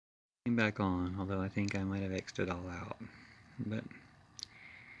came back on, although I think I might have X'd it all out. But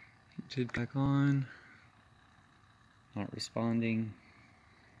it did back on. Not responding.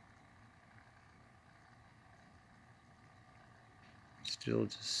 Still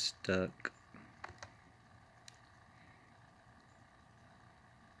just stuck.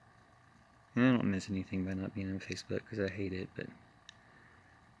 And I don't miss anything by not being on Facebook because I hate it, but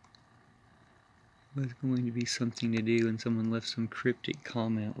it was going to be something to do, and someone left some cryptic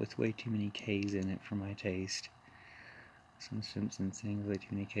comment with way too many K's in it for my taste. Some Simpsons thing with way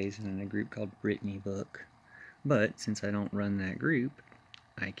too many K's in a group called Brittany Book. But since I don't run that group,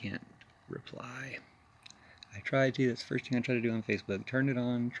 I can't reply. I tried to, that's the first thing I tried to do on Facebook. Turned it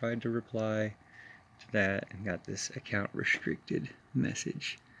on, tried to reply to that, and got this account restricted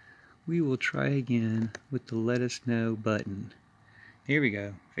message. We will try again with the let us know button. Here we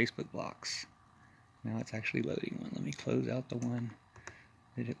go, Facebook blocks. Now it's actually loading one. Let me close out the one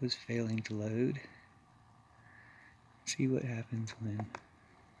that it was failing to load. See what happens when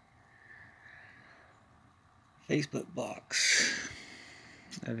Facebook blocks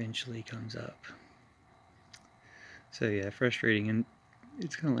eventually comes up. So yeah, frustrating, and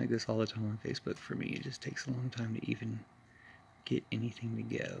it's kind of like this all the time on Facebook for me. It just takes a long time to even get anything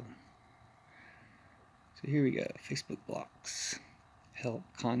to go. So here we go, Facebook blocks, help,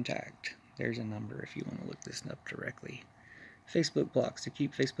 contact. There's a number if you want to look this up directly. Facebook blocks. To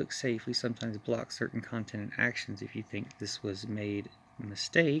keep Facebook safe, we sometimes block certain content and actions. If you think this was made a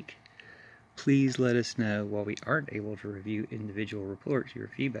mistake, please let us know. While we aren't able to review individual reports, your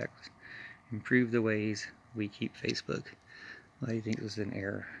feedback improve the ways we keep Facebook. I think it was an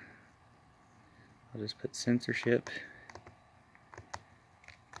error. I'll just put censorship.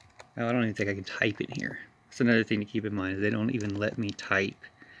 Oh, I don't even think I can type in here. That's another thing to keep in mind, is they don't even let me type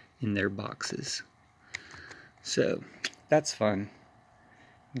in their boxes. So that's fun.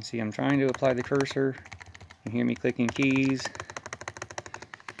 You can see I'm trying to apply the cursor. You can hear me clicking keys.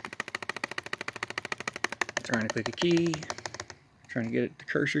 Trying to click a key. Trying to get the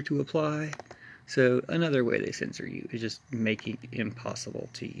cursor to apply. So another way they censor you is just making it impossible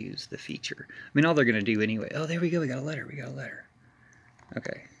to use the feature. I mean, all they're going to do anyway. Oh, there we go. We got a letter. We got a letter.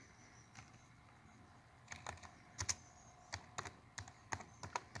 Okay.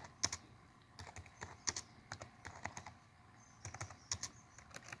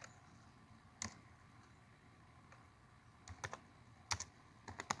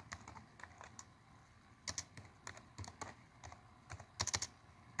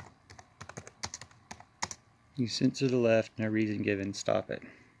 You censor the left, no reason given, stop it.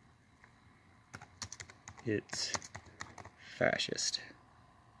 It's fascist.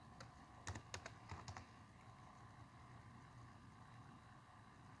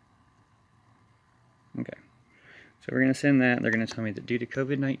 Okay, so we're going to send that. They're going to tell me that due to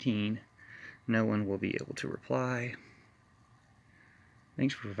COVID-19, no one will be able to reply.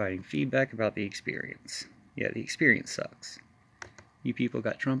 Thanks for providing feedback about the experience. Yeah, the experience sucks. You people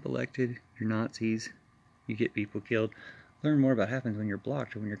got Trump elected, you're Nazis. You get people killed. Learn more about what happens when you're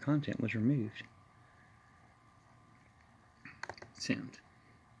blocked or when your content was removed. Send.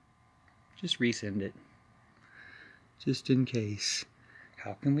 Just resend it. Just in case.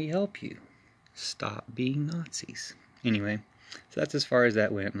 How can we help you? Stop being Nazis. Anyway, so that's as far as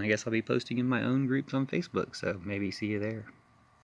that went. And I guess I'll be posting in my own groups on Facebook, so maybe see you there.